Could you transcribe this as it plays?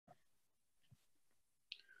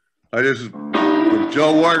This is from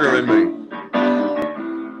Joe Warner and me.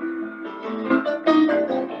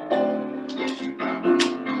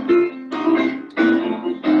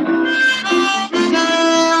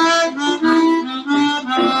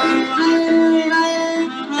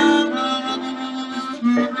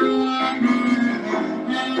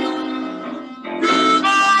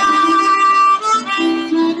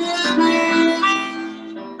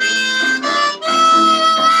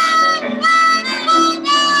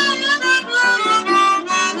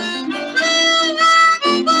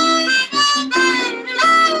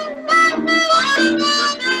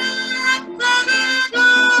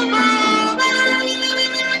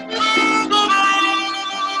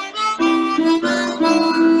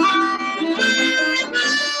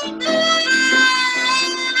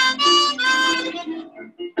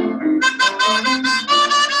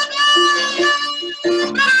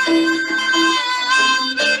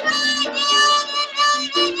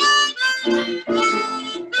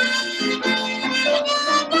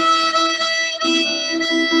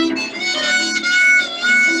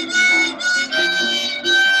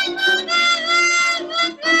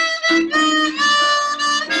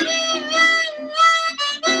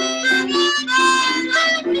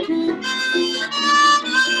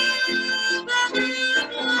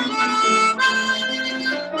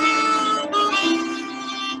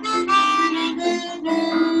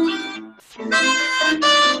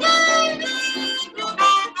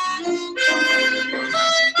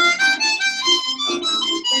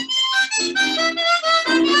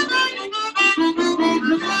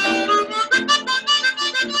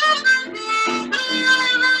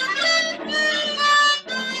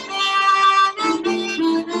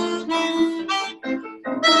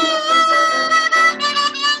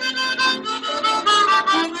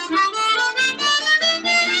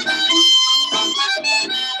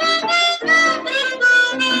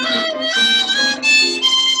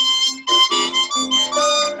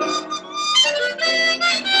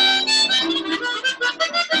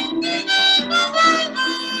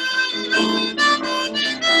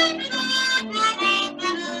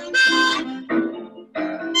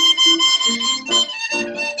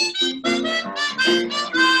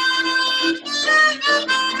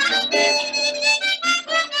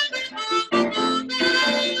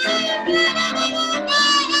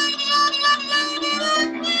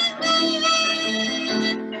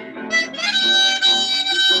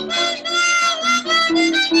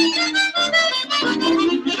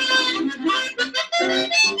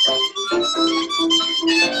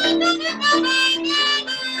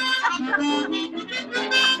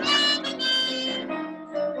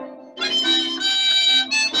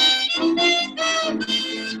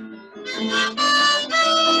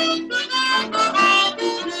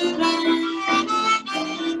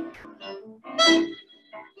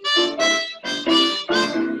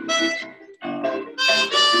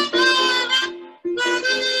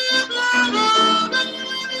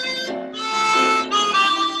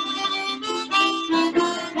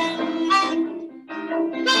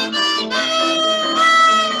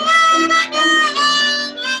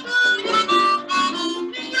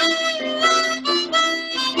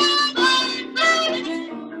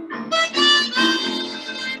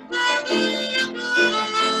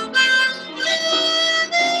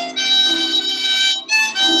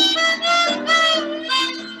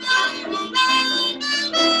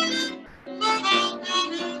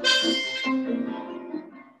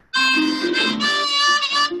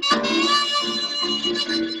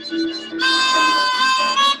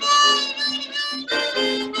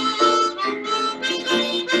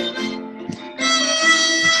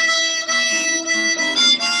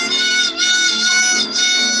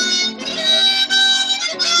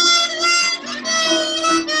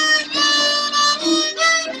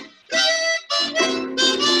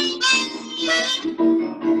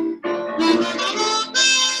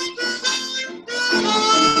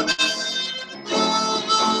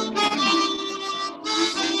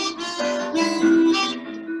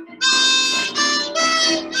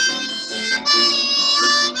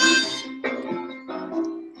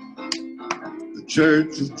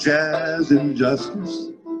 Church of Jazz and Justice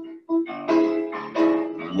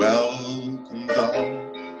welcomes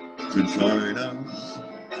all to join us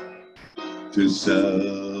to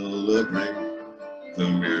celebrate the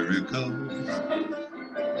miracles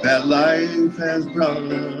that life has brought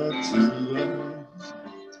to us.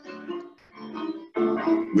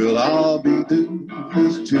 We'll all be doing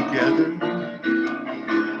this together,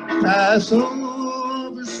 pass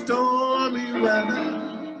over stormy weather,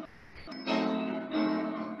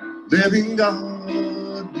 living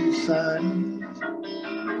God beside us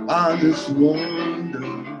on this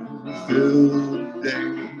wonderful filled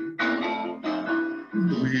day.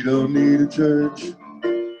 We don't need a church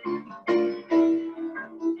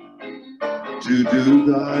to do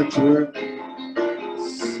God's work.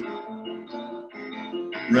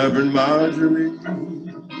 Reverend Marjorie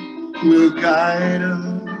will guide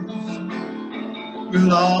us.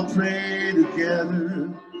 We'll all pray together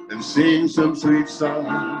and sing some sweet song.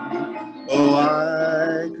 Oh,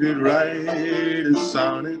 I could write a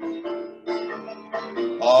sonnet,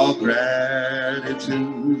 all gratitude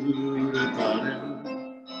upon it.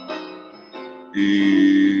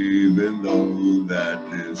 Even though that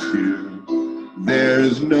this year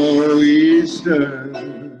there's no Easter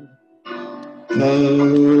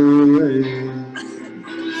parade.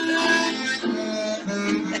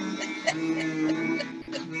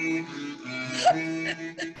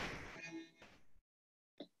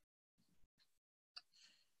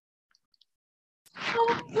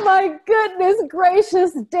 My goodness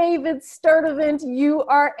gracious, David Sturdevant, you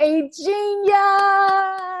are a genius.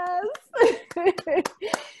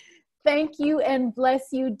 Thank you and bless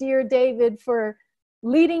you, dear David, for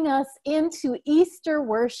leading us into Easter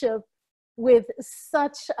worship with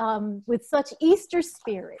such Easter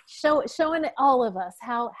spirit, showing all of us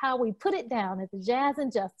how we put it down at the Jazz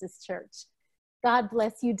and Justice Church. God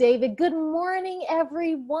bless you, David. Good morning,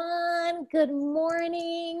 everyone. Good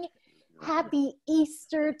morning. Happy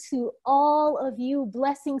Easter to all of you.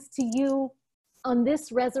 Blessings to you on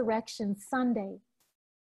this Resurrection Sunday.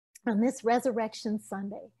 On this Resurrection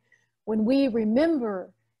Sunday, when we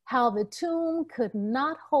remember how the tomb could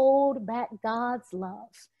not hold back God's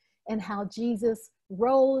love and how Jesus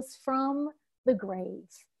rose from the grave.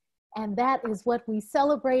 And that is what we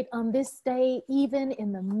celebrate on this day, even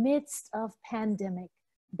in the midst of pandemic.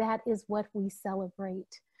 That is what we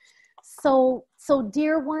celebrate. So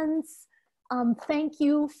dear ones, thank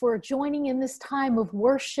you for joining in this time of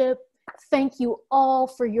worship. Thank you all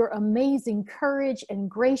for your amazing courage and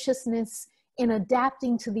graciousness in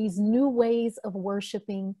adapting to these new ways of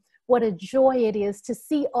worshiping. What a joy it is to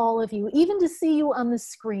see all of you, even to see you on the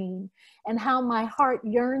screen, and how my heart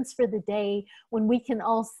yearns for the day when we can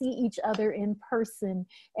all see each other in person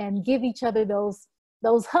and give each other those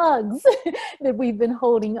hugs that we've been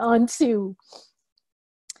holding on to.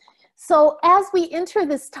 So as we enter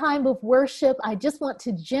this time of worship, I just want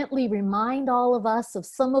to gently remind all of us of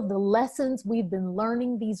some of the lessons we've been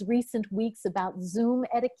learning these recent weeks about Zoom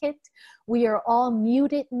etiquette. We are all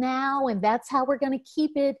muted now, and that's how we're going to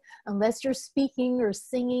keep it. Unless you're speaking or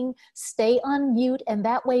singing, stay on mute, and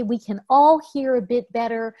that way we can all hear a bit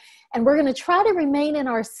better. And we're going to try to remain in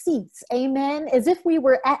our seats, amen, as if we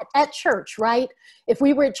were at church, right? If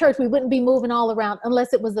we were at church, we wouldn't be moving all around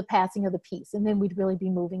unless it was the passing of the peace, and then we'd really be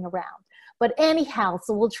moving around. But anyhow,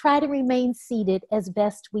 so we'll try to remain seated as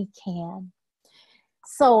best we can.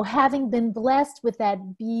 So having been blessed with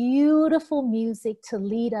that beautiful music to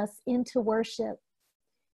lead us into worship,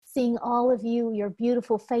 seeing all of you, your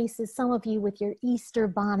beautiful faces, some of you with your Easter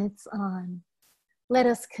bonnets on, let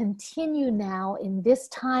us continue now in this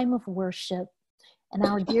time of worship. And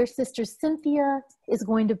our dear sister Cynthia is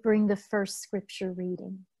going to bring the first scripture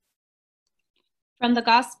reading. From the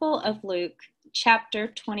Gospel of Luke, chapter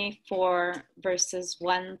 24, verses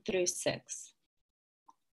 1 through 6.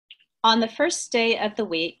 On the first day of the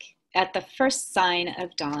week, at the first sign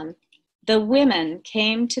of dawn, the women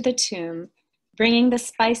came to the tomb, bringing the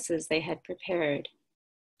spices they had prepared.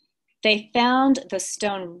 They found the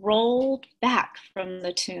stone rolled back from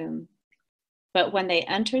the tomb, but when they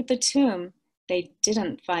entered the tomb, they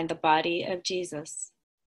didn't find the body of Jesus.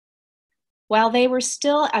 While they were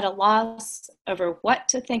still at a loss over what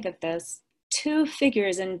to think of this, two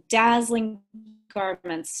figures in dazzling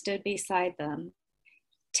garments stood beside them.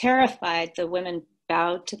 Terrified, the women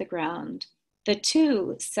bowed to the ground. The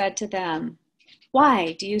two said to them,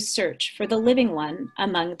 "Why do you search for the living one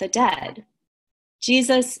among the dead?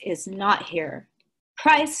 Jesus is not here.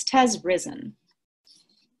 Christ has risen."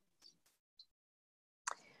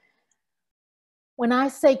 When I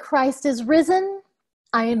say Christ is risen,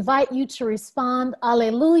 I invite you to respond,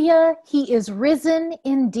 "Alleluia, he is risen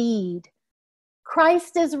indeed."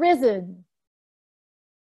 Christ is risen.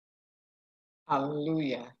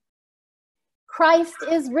 Hallelujah. Christ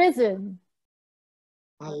is risen.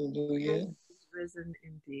 Hallelujah. Christ is risen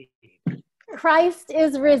indeed. Christ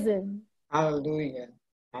is risen. Hallelujah.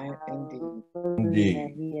 Indeed.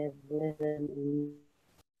 Indeed. He is risen indeed.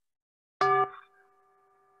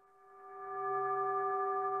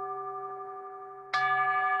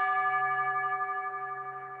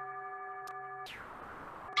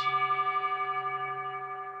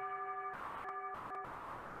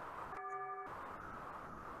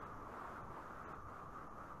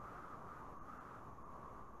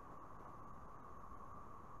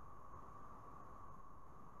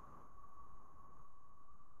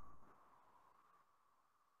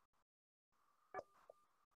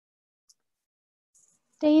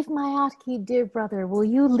 Dave Mayatki, dear brother, will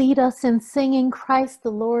you lead us in singing Christ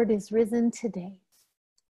the Lord is risen today?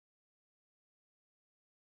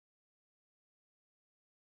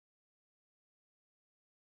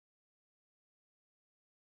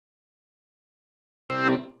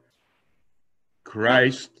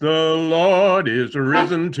 Christ the Lord is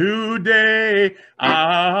risen today.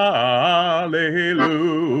 Alleluia.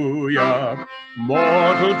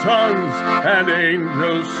 Mortal tongues and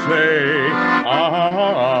angels say, Alleluia.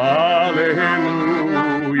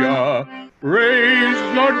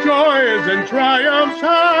 Praise your joys and triumphs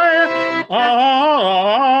high.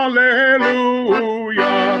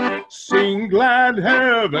 Alleluia. Sing glad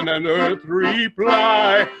heaven and earth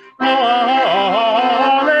reply.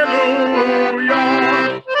 Hallelujah.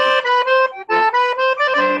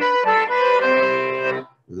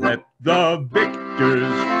 Let the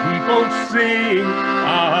victors people sing.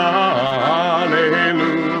 Hallelujah.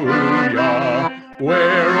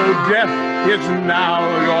 Where, O death, is now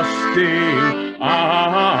your sting?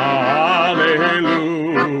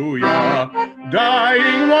 Hallelujah.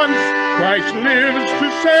 Dying once, Christ lives to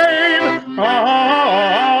save.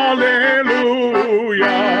 Hallelujah.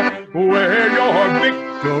 Where your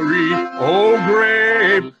victory, O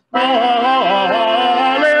grave. Hallelujah.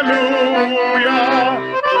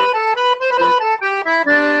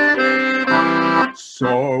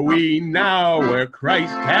 Soar we now where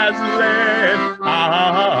Christ has led.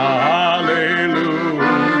 Hallelujah.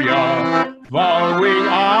 Following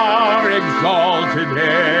our exalted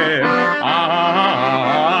head.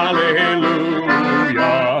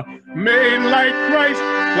 Hallelujah. Made like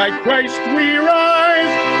Christ we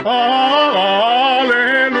rise. Hallelujah.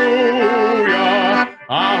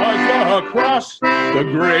 Ours the cross, the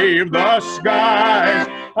grave, the skies.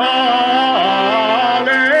 Hallelujah.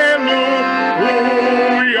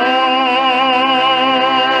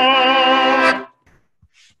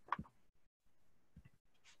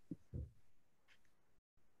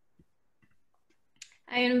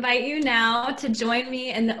 I invite you now to join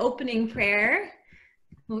me in the opening prayer.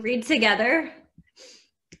 We'll read together,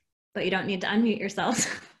 but you don't need to unmute yourselves.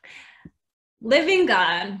 Living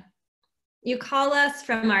God, you call us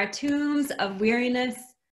from our tombs of weariness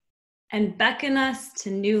and beckon us to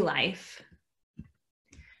new life,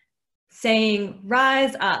 saying,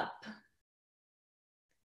 rise up.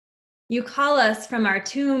 You call us from our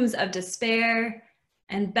tombs of despair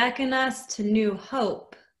and beckon us to new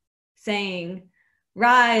hope, saying,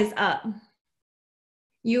 rise up.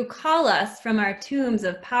 You call us from our tombs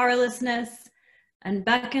of powerlessness and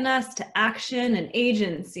beckon us to action and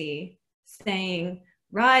agency, saying,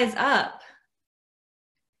 rise up.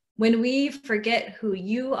 When we forget who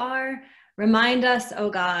you are, remind us,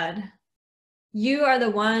 O God, you are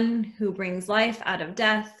the one who brings life out of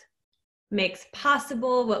death, makes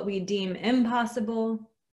possible what we deem impossible,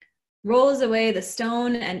 rolls away the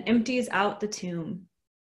stone and empties out the tomb.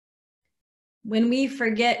 When we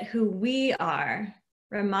forget who we are,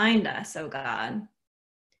 remind us, O God.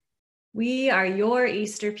 We are your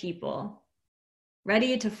Easter people,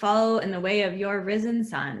 ready to follow in the way of your risen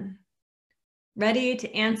Son, ready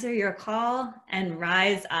to answer your call and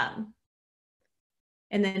rise up.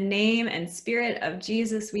 In the name and spirit of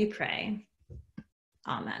Jesus we pray.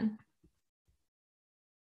 Amen.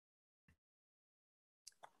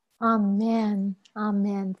 Amen.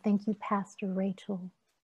 Amen. Thank you, Pastor Rachel.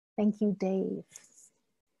 Thank you, Dave.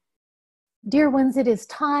 Dear ones, it is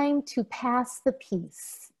time to pass the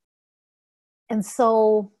peace. And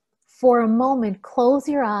so for a moment, close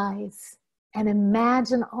your eyes and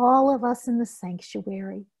imagine all of us in the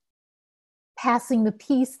sanctuary, passing the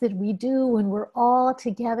peace that we do when we're all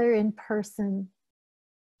together in person.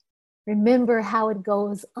 Remember how it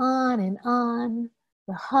goes on and on,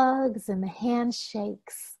 the hugs and the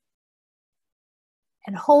handshakes.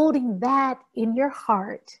 And holding that in your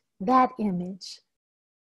heart, that image,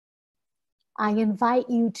 I invite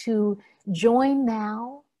you to join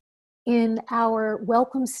now in our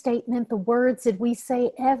welcome statement, the words that we say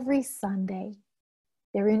every Sunday.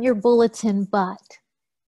 They're in your bulletin, but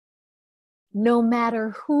no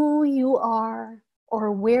matter who you are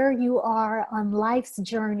or where you are on life's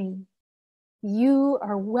journey, you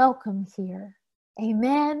are welcome here.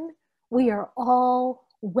 Amen. We are all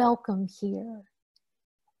welcome here.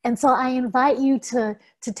 And so I invite you to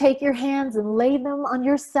take your hands and lay them on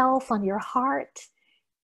yourself, on your heart,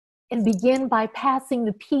 and begin by passing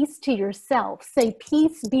the peace to yourself. Say,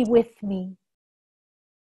 peace be with me.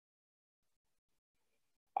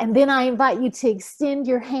 And then I invite you to extend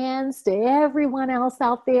your hands to everyone else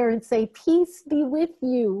out there and say, peace be with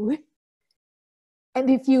you. And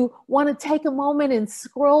if you want to take a moment and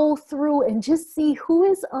scroll through and just see who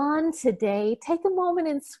is on today, take a moment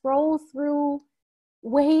and scroll through,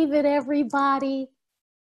 wave at everybody.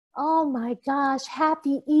 Oh my gosh,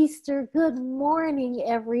 happy Easter. Good morning,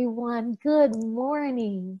 everyone. Good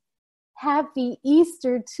morning. Happy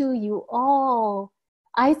Easter to you all.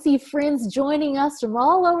 I see friends joining us from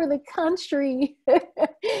all over the country.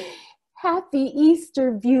 Happy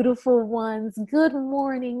Easter, beautiful ones. Good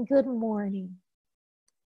morning, good morning.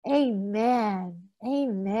 Amen.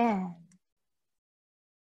 Amen.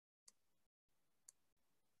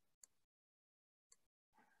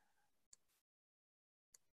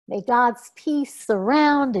 May God's peace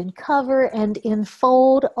surround and cover and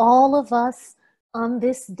enfold all of us on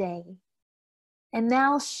this day. And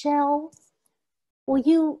now, Shell, will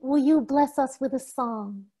you bless us with a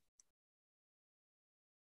song?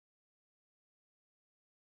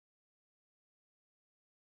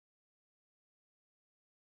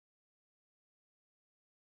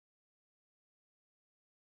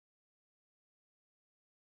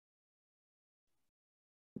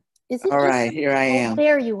 Is it All just right, here I am.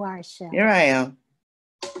 There you are, Shell. Here I am.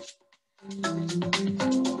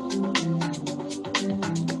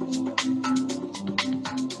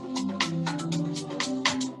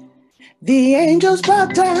 The angels bow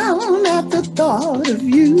down at the thought of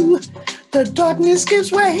you. The darkness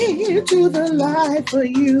gives way to the light for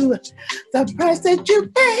you. The price that you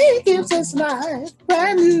pay gives us life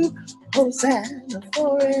brand new. Hosanna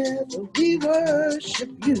forever, we worship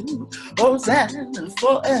you. Hosanna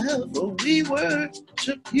forever, we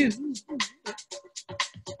worship you.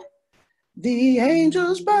 The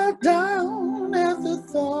angels bow down at the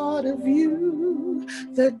thought of you.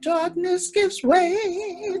 The darkness gives way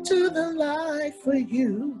to the light for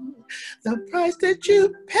you. The price that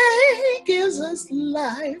you pay gives us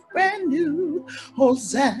life brand new.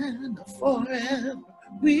 Hosanna forever,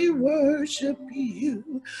 we worship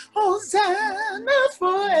you. Hosanna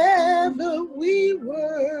forever, we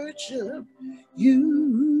worship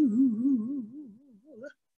you.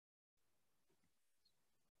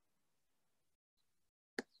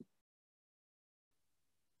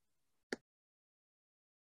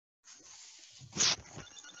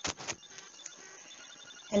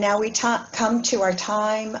 And now we come to our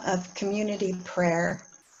time of community prayer.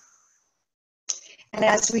 And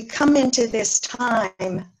as we come into this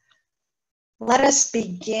time, let us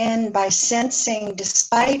begin by sensing,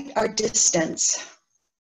 despite our distance,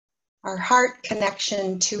 our heart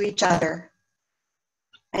connection to each other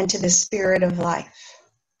and to the Spirit of life.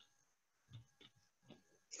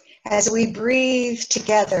 As we breathe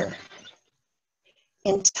together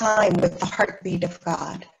in time with the heartbeat of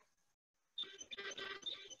God.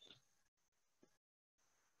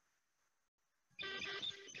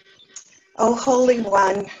 O Holy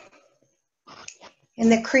One, in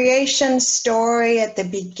the creation story at the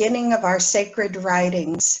beginning of our sacred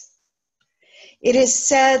writings, it is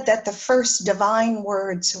said that the first divine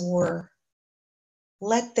words were,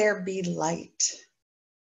 "Let there be light."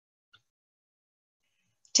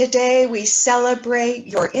 Today we celebrate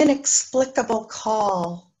your inexplicable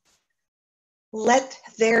call, "Let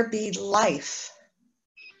there be life."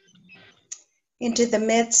 Into the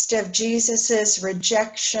midst of Jesus's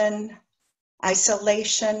rejection,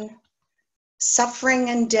 isolation,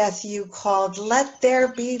 suffering, and death, you called, "Let there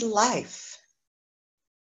be life."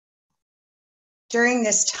 During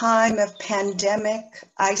this time of pandemic,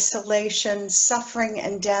 isolation, suffering,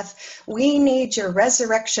 and death, we need your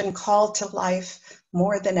resurrection call to life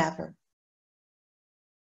more than ever.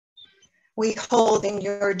 We hold in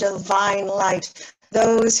your divine light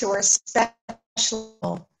those who are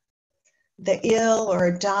special, the ill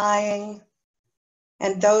or dying,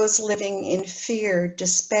 and those living in fear,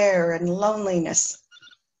 despair, and loneliness.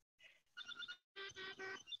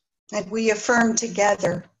 And we affirm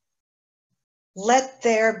together, "Let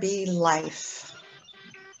there be life."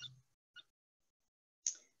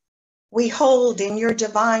 We hold in your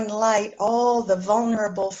divine light all the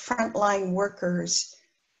vulnerable frontline workers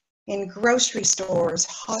in grocery stores,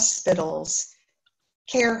 hospitals,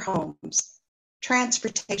 care homes,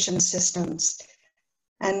 transportation systems,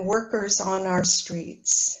 and workers on our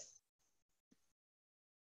streets.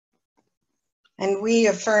 And we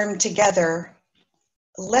affirm together,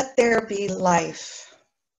 "Let there be life."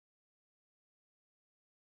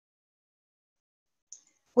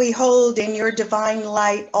 We hold in your divine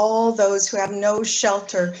light all those who have no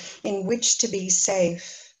shelter in which to be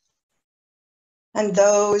safe, and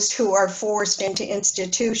those who are forced into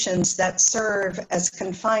institutions that serve as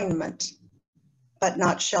confinement, but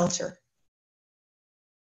not shelter.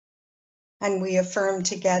 And we affirm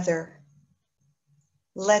together,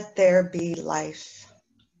 let there be life.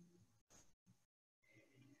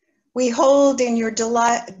 We hold in your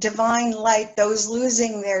divine light those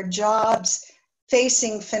losing their jobs,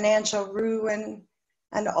 facing financial ruin,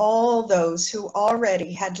 and all those who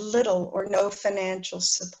already had little or no financial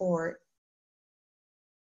support.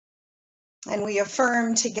 And we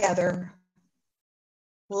affirm together,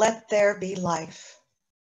 let there be life.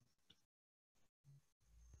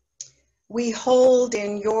 We hold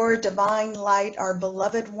in your divine light our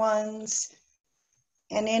beloved ones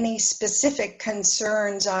and any specific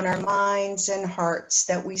concerns on our minds and hearts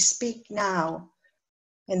that we speak now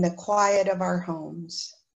in the quiet of our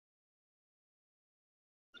homes.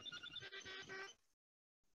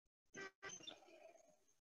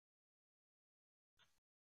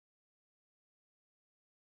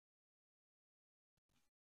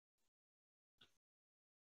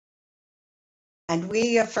 And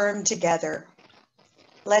we affirm together,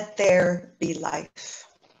 let there be life.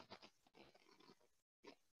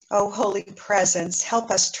 Oh, Holy Presence,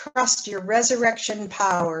 help us trust your resurrection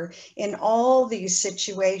power in all these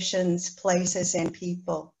situations, places, and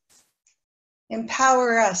people.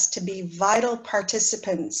 Empower us to be vital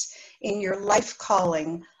participants in your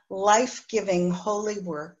life-calling, life-giving holy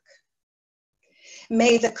work.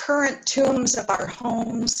 May the current tombs of our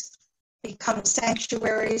homes become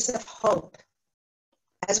sanctuaries of hope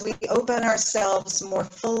as we open ourselves more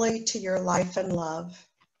fully to your life and love.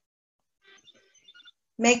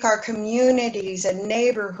 Make our communities and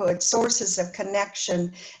neighborhoods sources of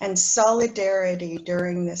connection and solidarity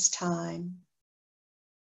during this time.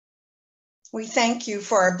 We thank you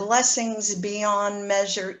for our blessings beyond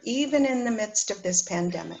measure, even in the midst of this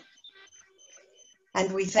pandemic.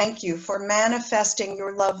 And we thank you for manifesting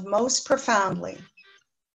your love most profoundly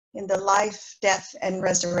in the life, death, and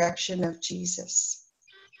resurrection of Jesus.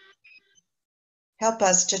 Help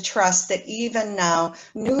us to trust that even now,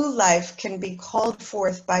 new life can be called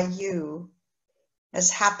forth by you,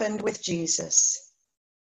 as happened with Jesus,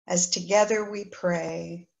 as together we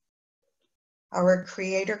pray, our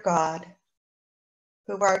Creator God,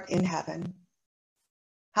 who art in heaven,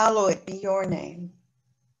 hallowed be your name.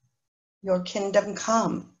 Your kingdom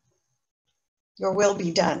come, your will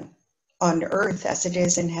be done on earth as it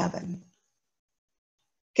is in heaven.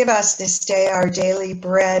 Give us this day our daily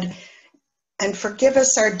bread, and forgive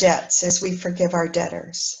us our debts as we forgive our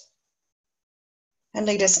debtors. And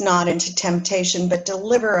lead us not into temptation, but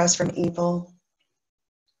deliver us from evil.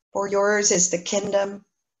 For yours is the kingdom,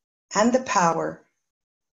 and the power,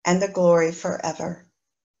 and the glory forever.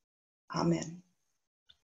 Amen.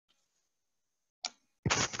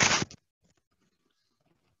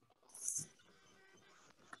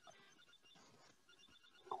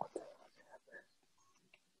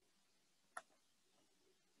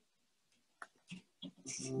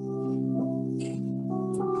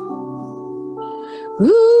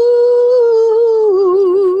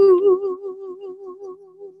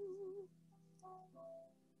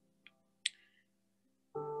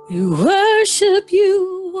 We worship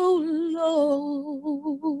you, O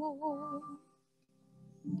Lord,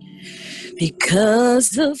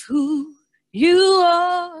 because of who you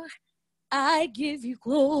are. I give you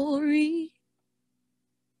glory.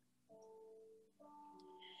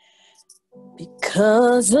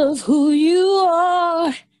 Because of who you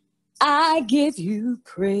are, I give you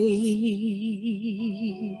praise.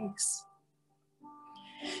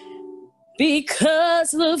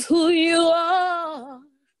 Because of who you are,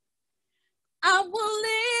 I will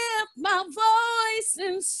lift my voice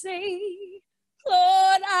and say,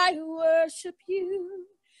 Lord, I worship you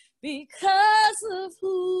because of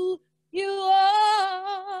who you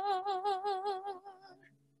are.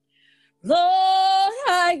 Lord,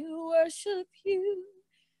 I worship you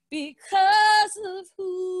because of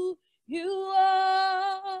who you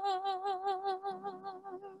are.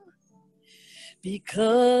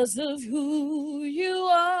 Because of who you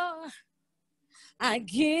are, I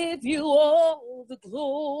give you all the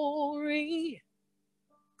glory.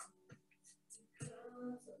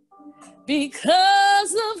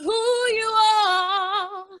 Because of who you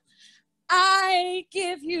are, I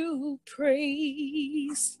give you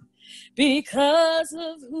praise. Because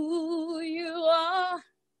of who you are,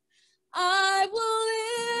 I will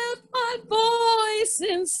lift my voice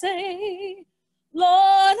and say,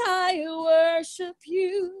 Lord, I worship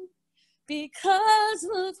you because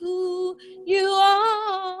of who you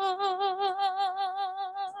are.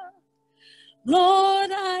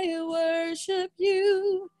 Lord, I worship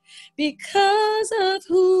you because of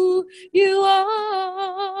who you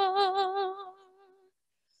are.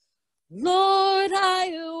 Lord,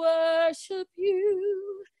 I worship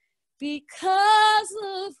you because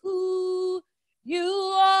of who you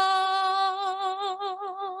are.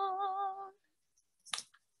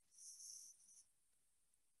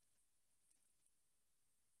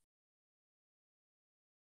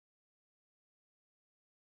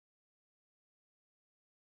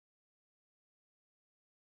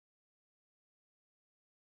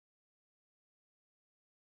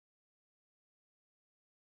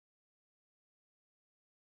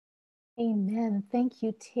 Amen. Thank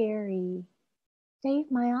you, Terry. Dave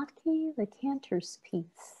Mayotki, the Cantor's Piece.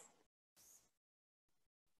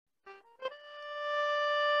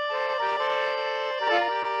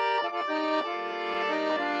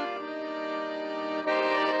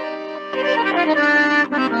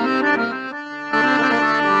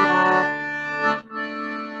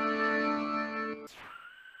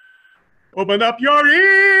 Open up your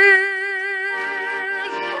ears,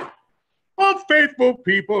 oh faithful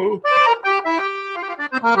people.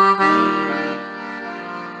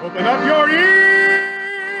 Open up your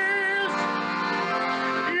ears,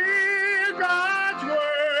 hear God's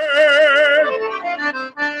word.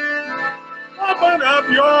 Open up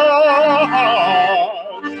your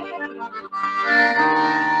hearts,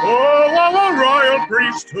 oh, our royal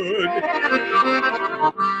priesthood.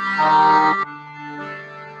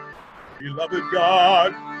 Beloved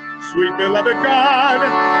God, sweet beloved God,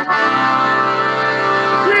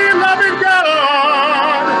 beloved God,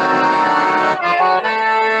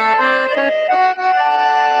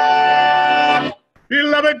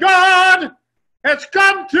 beloved God has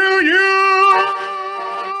come to you.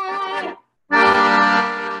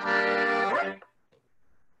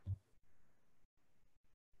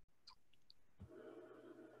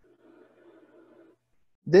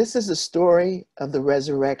 This is the story of the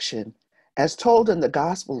resurrection, as told in the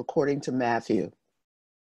Gospel according to Matthew.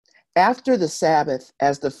 After the Sabbath,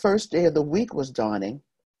 as the first day of the week was dawning,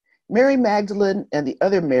 Mary Magdalene and the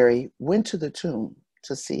other Mary went to the tomb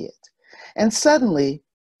to see it. And suddenly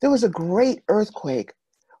there was a great earthquake,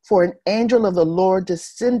 for an angel of the Lord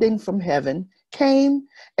descending from heaven came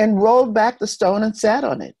and rolled back the stone and sat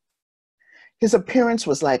on it. His appearance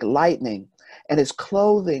was like lightning, and his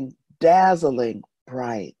clothing dazzling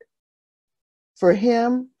bright. For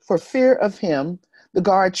fear of him, the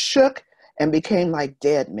guards shook and became like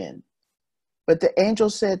dead men. But the angel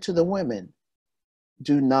said to the women,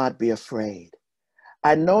 "Do not be afraid.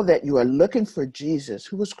 I know that you are looking for Jesus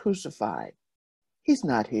who was crucified. He's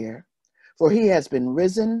not here, for he has been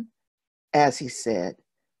risen, as he said.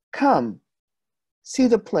 Come, see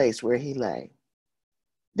the place where he lay.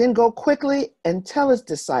 Then go quickly and tell his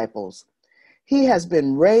disciples, he has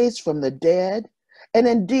been raised from the dead, and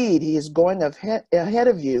indeed he is going ahead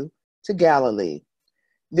of you to Galilee.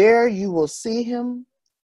 There you will see him.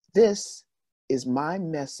 This is my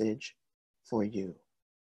message for you."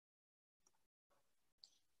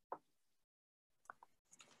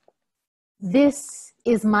 This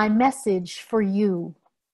is my message for you,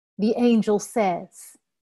 the angel says.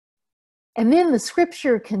 And then the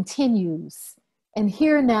scripture continues, and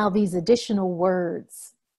hear now these additional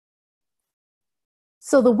words.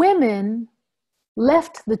 So the women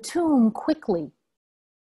left the tomb quickly,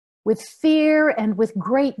 with fear and with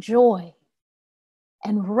great joy,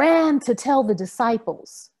 and ran to tell the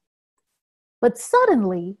disciples. But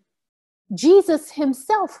suddenly, Jesus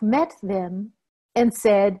himself met them and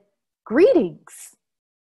said, "Greetings."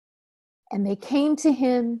 And they came to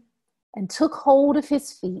him and took hold of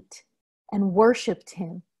his feet and worshiped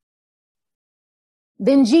him.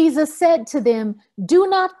 Then Jesus said to them, "Do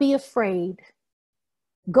not be afraid.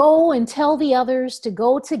 Go and tell the others to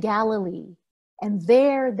go to Galilee, and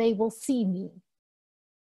there they will see me."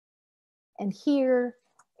 And here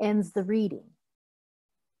ends the reading.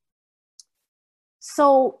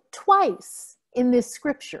 So twice in this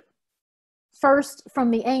scripture, first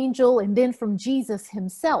from the angel and then from Jesus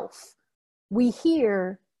himself, we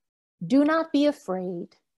hear, "Do not be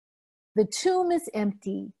afraid. The tomb is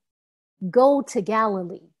empty. Go to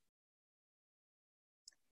Galilee."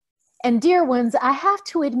 And dear ones, I have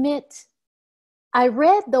to admit, I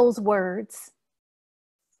read those words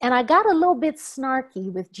and I got a little bit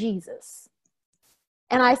snarky with Jesus.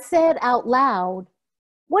 And I said out loud,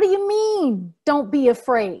 "What do you mean, don't be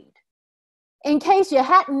afraid?" In case you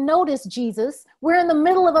hadn't noticed, Jesus, we're in the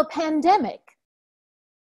middle of a pandemic.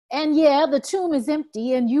 And yeah, the tomb is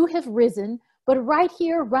empty and you have risen, but right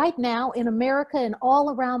here, right now in America and all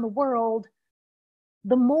around the world,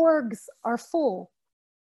 the morgues are full.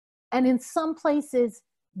 And in some places,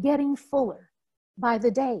 getting fuller by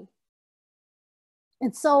the day.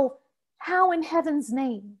 And so, how in heaven's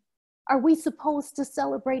name are we supposed to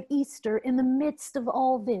celebrate Easter in the midst of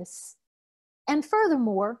all this? And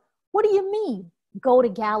furthermore, what do you mean, go to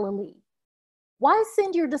Galilee? Why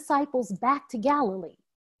send your disciples back to Galilee?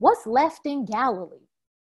 What's left in Galilee?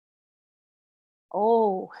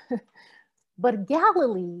 Oh, but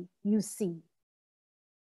Galilee, you see,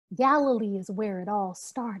 Galilee is where it all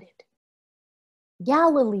started.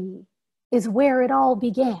 Galilee is where it all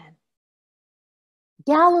began.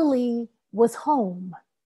 Galilee was home.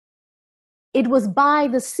 It was by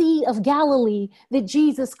the Sea of Galilee that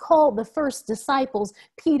Jesus called the first disciples,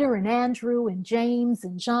 Peter and Andrew and James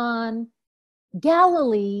and John.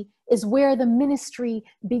 Galilee is where the ministry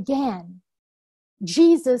began.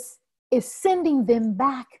 Jesus is sending them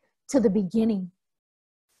back to the beginning.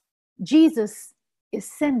 Jesus is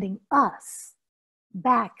sending us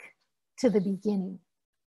back to the beginning.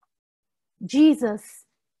 Jesus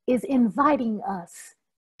is inviting us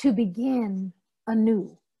to begin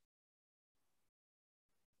anew.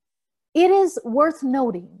 It is worth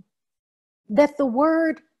noting that the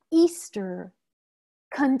word Easter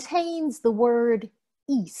contains the word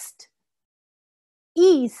east.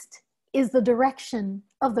 East is the direction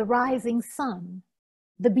of the rising sun,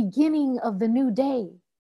 the beginning of the new day.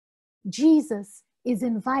 Jesus is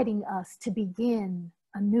inviting us to begin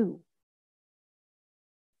anew.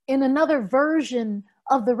 In another version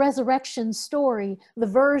of the resurrection story, the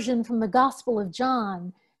version from the Gospel of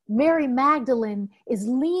John, Mary Magdalene is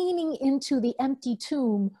leaning into the empty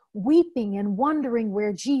tomb, weeping and wondering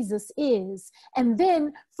where Jesus is. And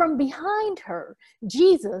then from behind her,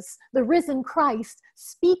 Jesus, the risen Christ,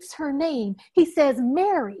 speaks her name. He says,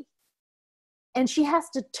 Mary. And she has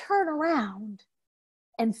to turn around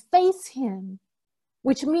and face him,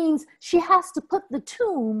 which means she has to put the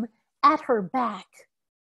tomb at her back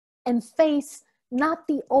and face not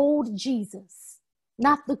the old Jesus,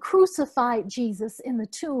 not the crucified Jesus in the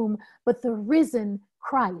tomb, but the risen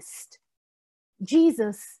Christ.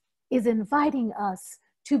 Jesus is inviting us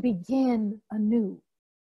to begin anew.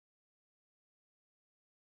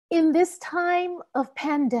 In this time of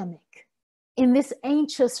pandemic, in this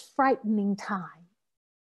anxious, frightening time,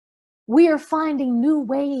 we are finding new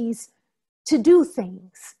ways to do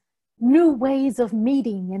things, new ways of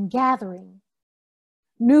meeting and gathering,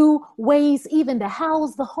 new ways even to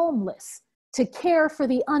house the homeless, to care for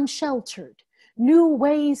the unsheltered, new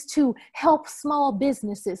ways to help small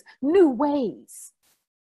businesses, new ways.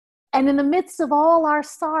 And in the midst of all our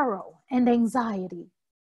sorrow and anxiety,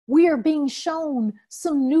 we are being shown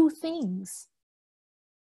some new things.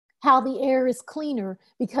 How the air is cleaner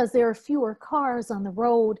because there are fewer cars on the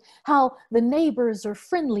road, how the neighbors are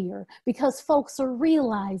friendlier because folks are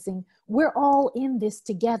realizing we're all in this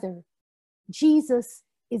together. Jesus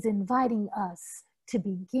is inviting us to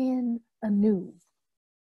begin anew.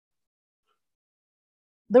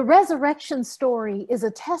 The resurrection story is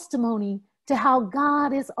a testimony to how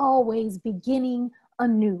God is always beginning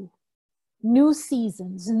anew. New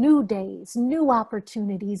seasons, new days, new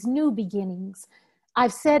opportunities, new beginnings.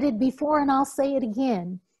 I've said it before and I'll say it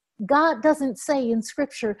again. God doesn't say in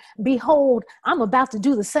scripture, behold, I'm about to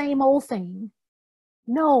do the same old thing.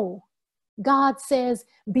 No, God says,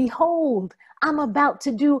 behold, I'm about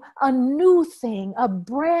to do a new thing, a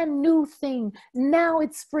brand new thing. Now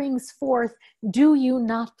it springs forth. Do you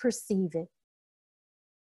not perceive it?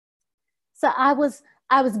 So I was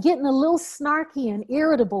getting a little snarky and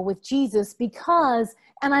irritable with Jesus because,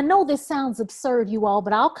 and I know this sounds absurd, you all,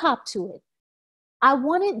 but I'll cop to it. I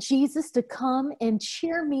wanted Jesus to come and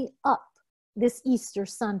cheer me up this Easter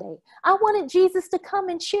Sunday. I wanted Jesus to come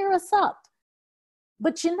and cheer us up.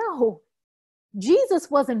 But you know,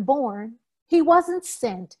 Jesus wasn't born, he wasn't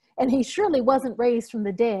sent, and he surely wasn't raised from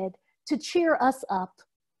the dead to cheer us up.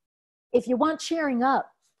 If you want cheering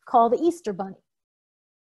up, call the Easter Bunny.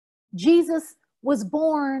 Jesus was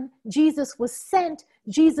born, Jesus was sent,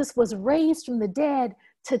 Jesus was raised from the dead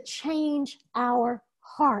to change our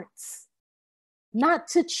hearts. Not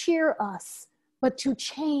to cheer us, but to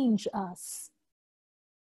change us.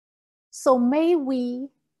 So may we,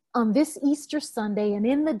 on this Easter Sunday and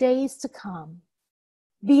in the days to come,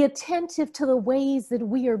 be attentive to the ways that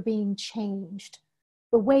we are being changed,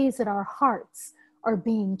 the ways that our hearts are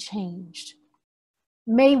being changed.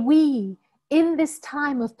 May we, in this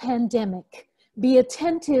time of pandemic, be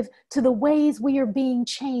attentive to the ways we are being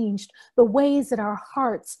changed, the ways that our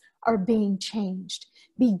hearts are being changed.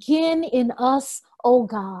 Begin in us, O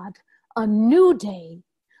God, a new day,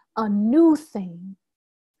 a new thing,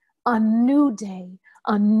 a new day,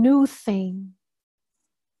 a new thing,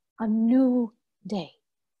 a new day.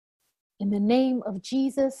 In the name of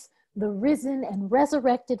Jesus, the risen and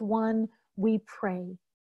resurrected one, we pray.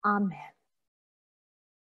 Amen.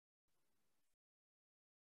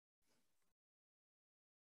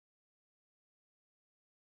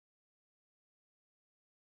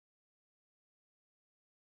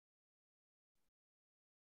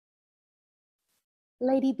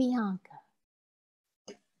 Lady Bianca.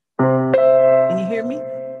 Can you hear me?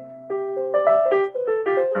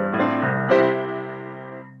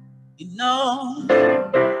 You know, no,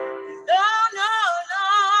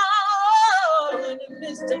 in the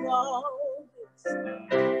midst of all this,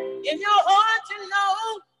 in your heart you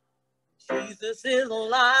know, Jesus is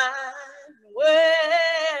alive.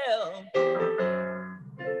 Well,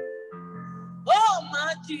 oh,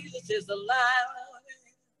 my Jesus is alive.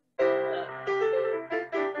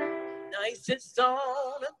 Now he sits on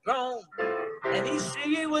the throne and he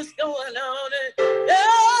sees what's going on. And,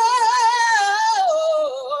 oh,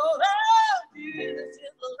 Jesus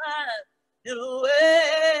is alive in a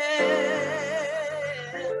way.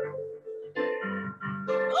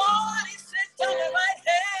 Oh, and he sits on the right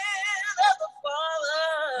hand of the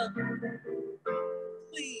Father.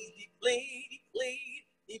 Please, he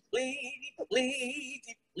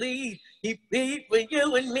plead for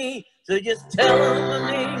you and me. So just tell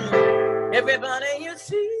me, everybody you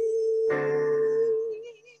see,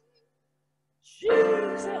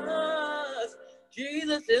 Jesus is alive.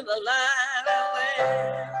 Jesus is alive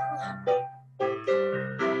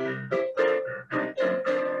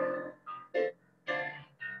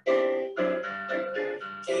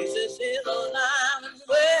and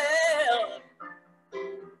well.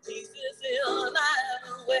 Jesus is alive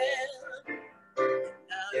and well.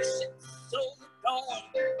 Now he sits on the throne.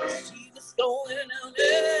 See what's going on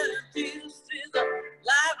there. Jesus is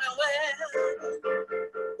alive and well.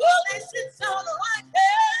 Well, he sits on the right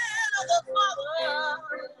hand of the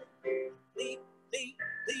Father. Please,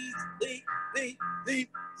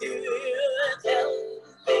 tell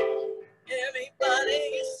me, everybody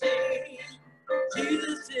you see,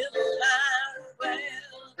 Jesus is alive and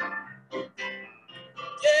well.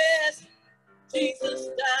 Yes, Jesus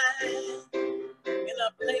died in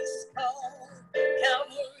a place called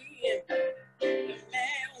Calvary. The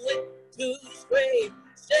man went to his grave,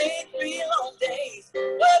 stayed 3 long days,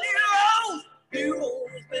 but he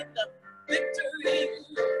rose with the victory.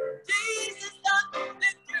 Jesus got the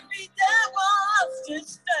victory that was to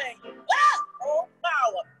stay. All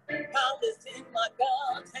power is in my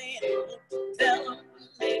God's hand. Tell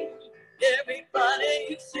me, everybody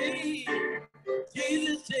you see,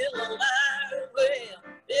 Jesus is alive. Well,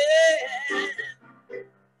 yeah,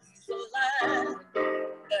 he's alive.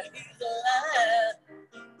 He's alive.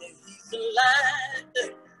 He's alive.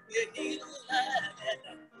 Yeah, he's alive.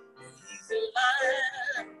 He's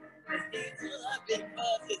alive. He's alive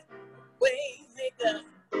because he's way maker,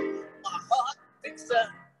 a heart fixer,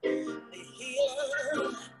 the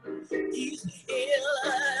healer. He's the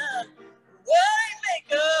healer. Way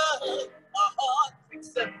maker, a heart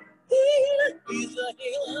fixer. He's a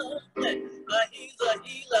healer. He's a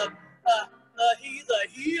healer. He's a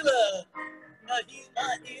healer. He's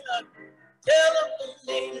my healer. Tell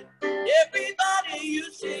me, everybody you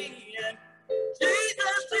see,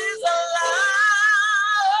 Jesus is alive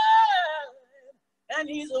and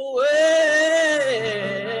he's away.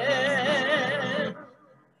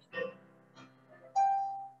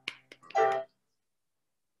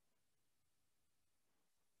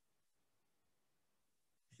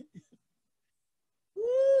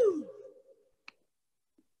 Woo.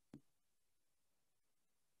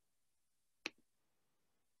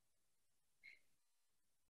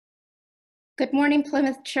 Good morning,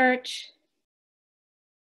 Plymouth Church.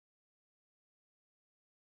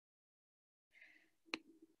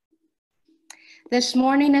 This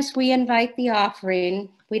morning, as we invite the offering,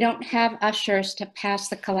 we don't have ushers to pass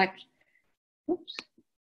the collection. Oops.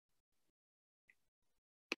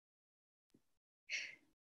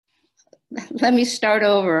 Let me start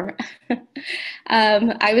over.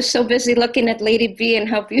 I was so busy looking at Lady B and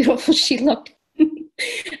how beautiful she looked.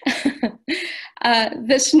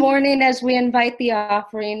 This morning, as we invite the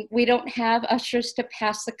offering, we don't have ushers to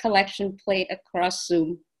pass the collection plate across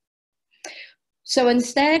Zoom. So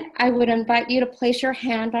instead, I would invite you to place your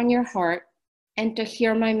hand on your heart and to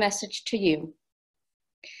hear my message to you.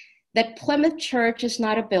 That Plymouth Church is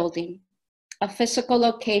not a building, a physical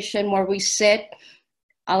location where we sit,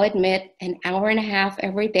 I'll admit, an hour and a half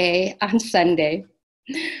every day on Sunday.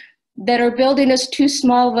 That our building is too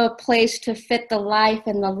small of a place to fit the life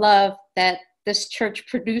and the love that this church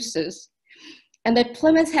produces. And that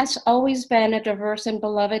Plymouth has always been a diverse and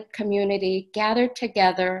beloved community gathered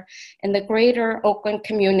together in the greater Oakland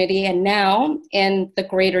community and now in the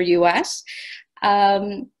greater US,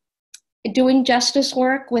 doing justice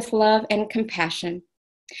work with love and compassion.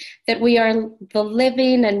 That we are the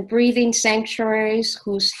living and breathing sanctuaries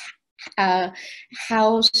whose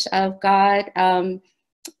house of God,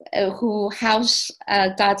 who house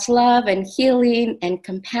God's love and healing and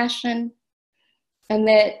compassion. and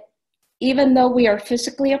that even though we are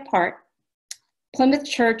physically apart, Plymouth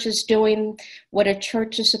Church is doing what a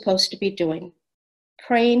church is supposed to be doing,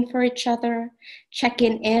 praying for each other,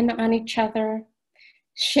 checking in on each other,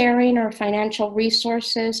 sharing our financial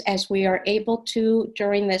resources as we are able to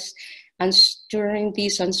during these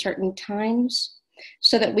uncertain times,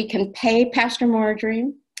 so that we can pay Pastor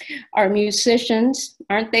Marjorie, our musicians,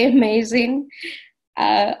 aren't they amazing?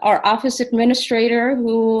 Our office administrator,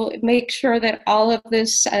 who makes sure that all of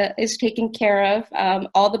this is taken care of,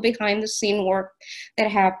 all the behind the scene work that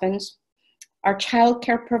happens, our child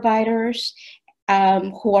care providers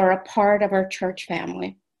who are a part of our church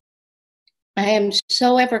family. I am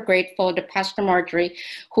so ever grateful to Pastor Marjorie,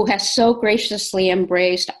 who has so graciously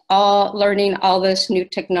embraced learning all this new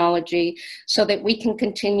technology so that we can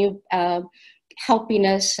continue helping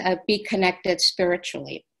us be connected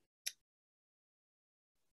spiritually.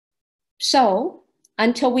 So,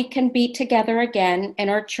 until we can be together again in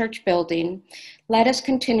our church building, let us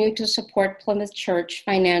continue to support Plymouth Church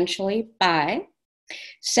financially by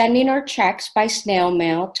sending our checks by snail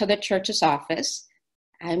mail to the church's office.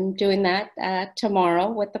 I'm doing that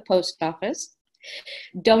tomorrow with the post office.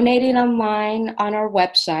 Donating online on our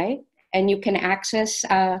website, and you can access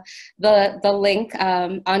the link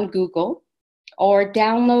on Google, or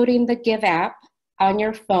downloading the Give app on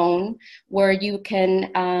your phone, where you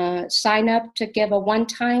can sign up to give a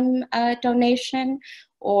one-time donation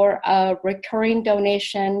or a recurring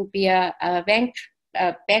donation via a bank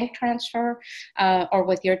transfer or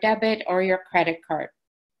with your debit or your credit card.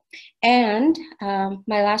 And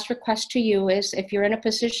my last request to you is, if you're in a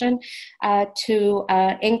position to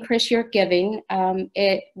increase your giving,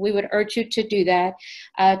 we would urge you to do that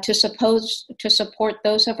to support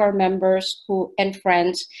those of our members and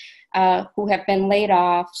friends who have been laid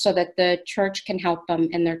off, so that the church can help them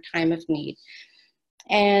in their time of need.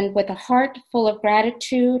 And with a heart full of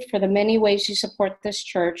gratitude for the many ways you support this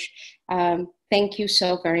church, thank you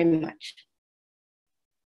so very much.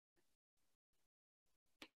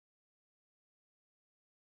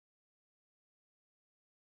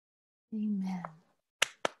 Amen.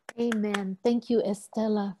 Amen. Thank you,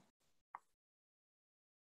 Estella.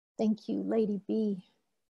 Thank you, Lady B.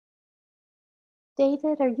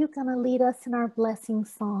 David, are you going to lead us in our blessing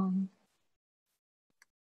song?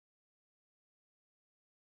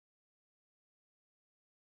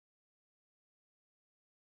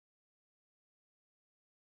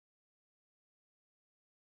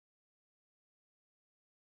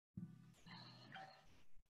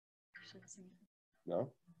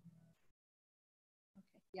 No?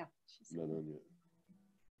 Yeah. No, no, no.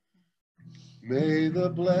 May the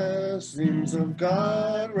blessings of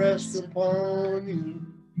God rest upon you.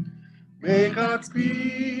 May God's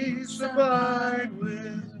peace abide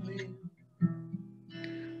with me.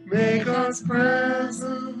 May God's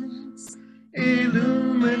presence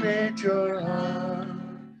illuminate your heart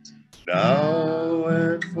now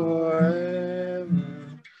and forevermore.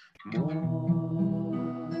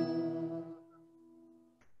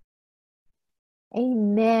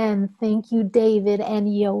 Amen. Thank you, David and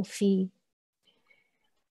Yofi.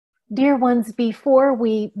 Dear ones, before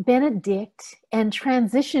we benedict and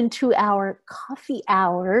transition to our coffee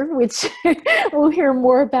hour, which we'll hear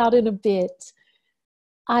more about in a bit,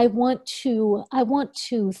 I want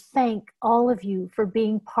to thank all of you for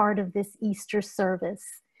being part of this Easter service.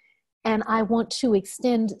 And I want to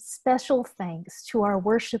extend special thanks to our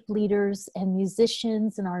worship leaders and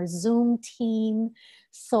musicians and our Zoom team.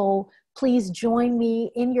 So please join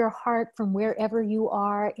me in your heart from wherever you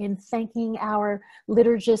are in thanking our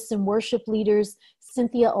liturgists and worship leaders,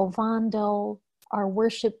 Cynthia Ovando, our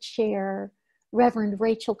worship chair, Reverend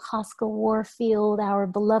Rachel Koska Warfield, our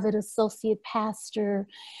beloved associate pastor,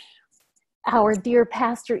 our dear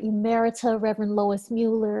pastor emerita, Reverend Lois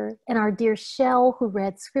Mueller, and our dear Shell, who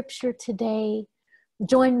read scripture today.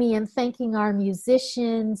 Join me in thanking our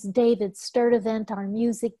musicians, David Sturdevant, our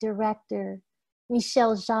music director,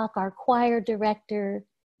 Michelle Jacques, our choir director,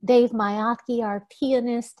 Dave Mayaki, our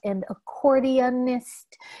pianist and accordionist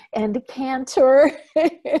and cantor,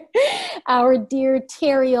 our dear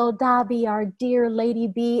Terry O'Dabi, our dear Lady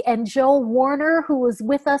B, and Joe Warner, who was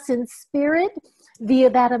with us in spirit via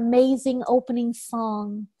that amazing opening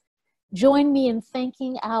song. Join me in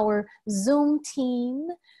thanking our Zoom team,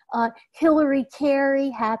 Hillary Carey,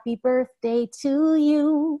 happy birthday to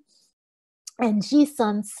you, and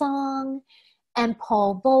Ji-Sun Song, and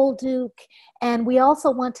Paul Bolduc. And we also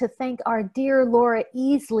want to thank our dear Laura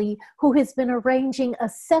Easley, who has been arranging a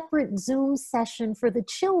separate Zoom session for the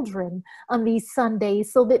children on these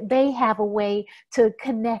Sundays so that they have a way to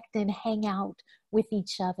connect and hang out with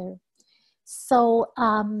each other. So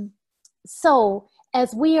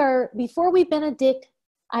Before we benedict,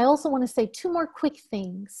 I also want to say two more quick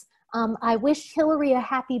things. I wish Hillary a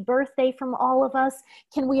happy birthday from all of us.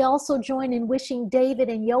 Can we also join in wishing David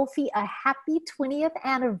and Yofi a happy 20th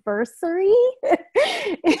anniversary?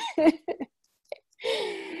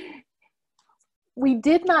 We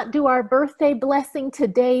did not do our birthday blessing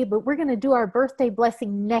today, but we're going to do our birthday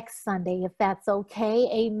blessing next Sunday, if that's okay.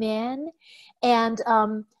 Amen. And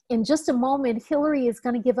in just a moment, Hillary is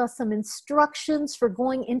going to give us some instructions for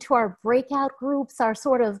going into our breakout groups, our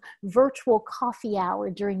sort of virtual coffee hour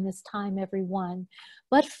during this time, everyone.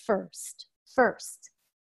 But first,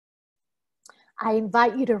 I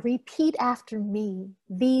invite you to repeat after me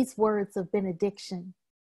these words of benediction.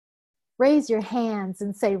 Raise your hands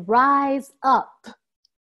and say, rise up.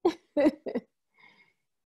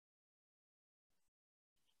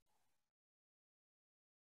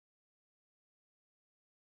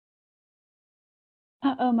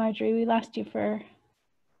 Uh-oh, Marjorie, we lost you for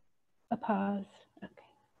a pause. Okay.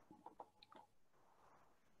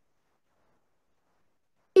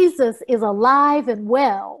 Jesus is alive and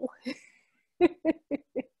well.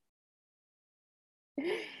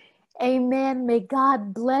 Amen. May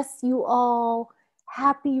God bless you all.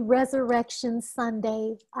 Happy Resurrection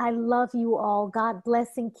Sunday. I love you all. God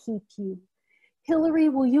bless and keep you. Hillary,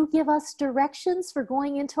 will you give us directions for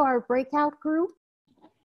going into our breakout group?